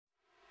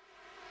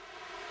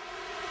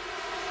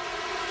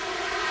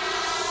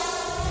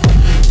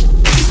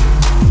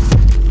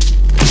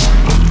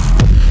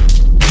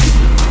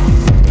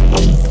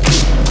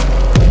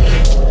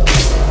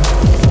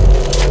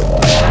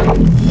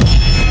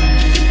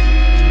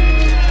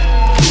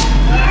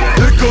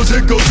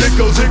it goes, it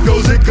goes, it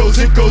goes, it goes,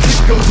 it goes,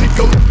 it goes, it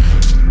goes.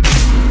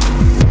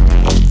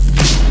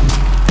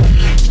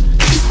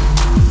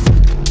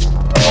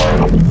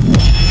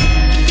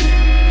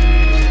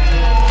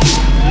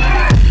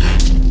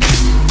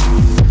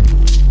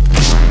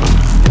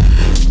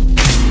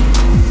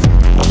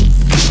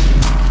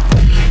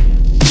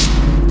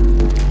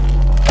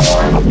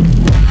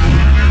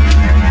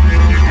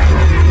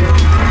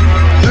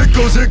 It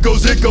goes, it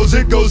goes,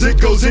 it goes, it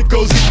goes, it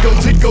goes, it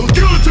goes, it goes,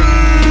 Guillotine!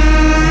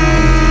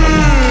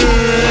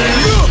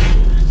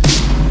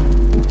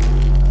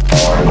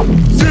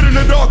 Sit in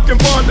the dark and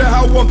ponder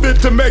how I'm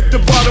fit to make the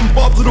bottom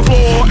fall to the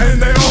floor,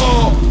 and they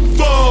all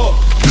fall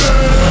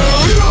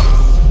down.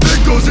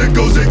 It goes, it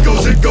goes, it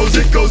goes, it goes,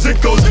 it goes,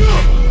 it goes.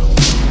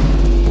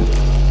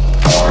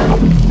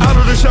 Out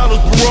of the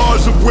shadows,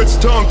 barrage of witch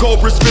tongue,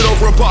 cobra spit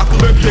over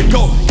apocalyptic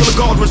cold. Killer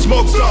cauldron,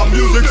 smoke, stop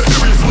music,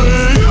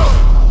 seriously.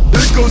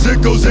 It goes,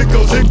 it goes, it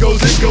goes, it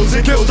goes, it goes,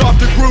 it goes. Can't stop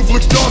the groove,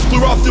 looks jaws,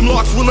 clear off them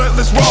locks,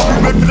 relentless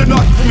robbery. Make me the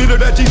knock from either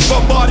that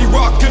G-spot body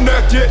rock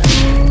connected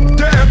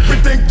to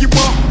everything you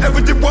want,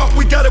 everything you want,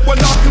 we got it, one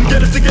knock. Come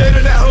get us to get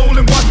in that hole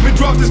and watch me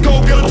drop this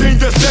cold guillotine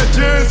death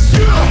sentence.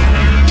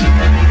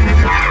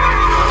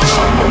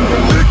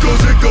 It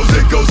goes, it goes,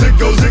 it goes, it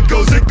goes, it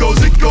goes, it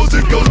goes, it goes,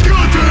 it goes,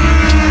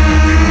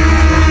 guillotine.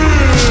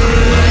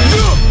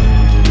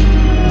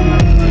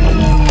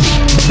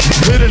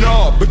 Hidden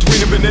all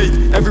between and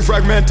beneath every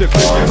fragmented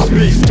figure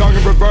speaks. Tongue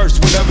in reverse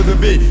whenever the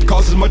beat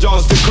causes my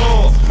jaws to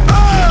call.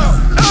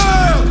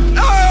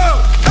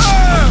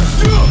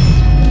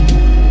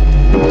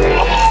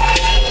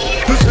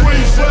 The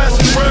screen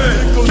flashing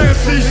red, can't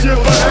see shit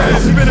for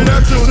heads. Spinning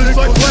exorcists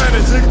like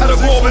planets, out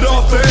of orbit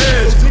off the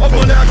edge. Up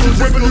on axis,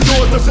 ripping the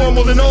doors that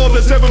formal than all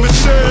that's ever been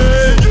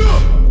said.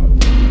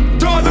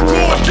 Tie the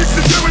cord, kick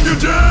the gym and you're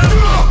dead.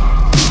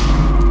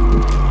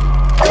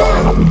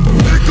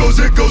 It goes,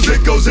 it goes,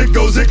 it goes, it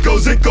goes, it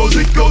goes, it goes,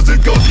 it goes,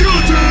 it goes,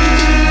 Guillotine!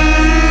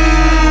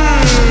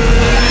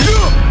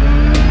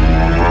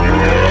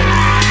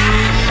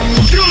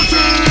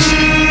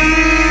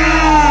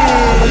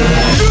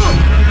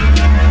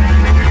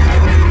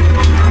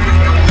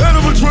 Head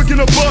of a trick in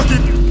a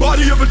bucket,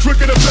 body of a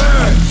trick in a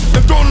bag,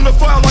 and thrown in the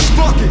fire like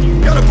bucket.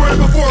 Gotta burn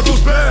it before it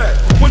goes bad.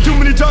 One too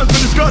many times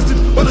been disgusted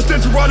by the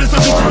stench of riding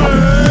such a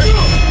drag.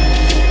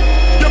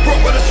 Get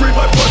broke by the street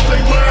like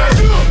bloodstained glass.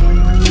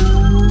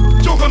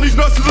 Choke on these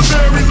nuts to the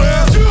very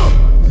last.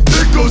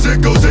 It goes,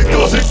 it goes, it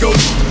goes, it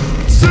goes.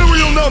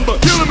 Serial number,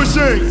 killing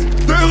machines,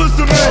 the illest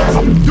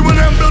domains. You and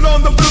them built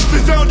on the filthy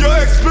sound you're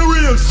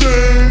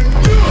experiencing.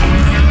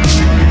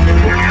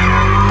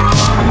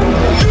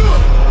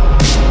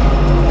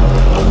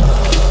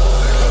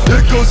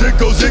 It goes, it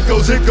goes, it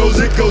goes, it goes,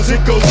 it goes,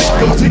 it goes, it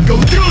goes, it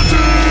goes,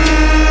 Guillotine!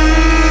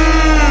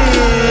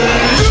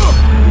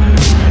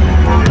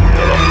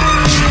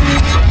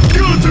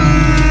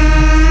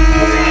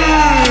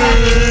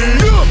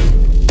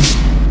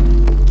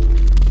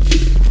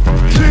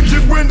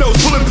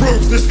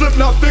 Bulletproof, this slip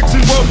not fixing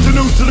rope to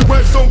noose to the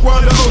gravestone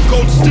grind of old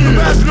cold steel. The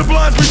mask of the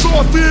blinds we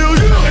saw feel,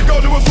 they go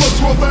to a flow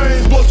through our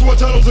veins, blows through our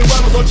tunnels and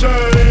rattles our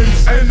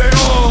chains, and they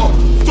all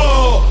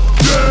fall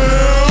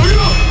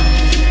down.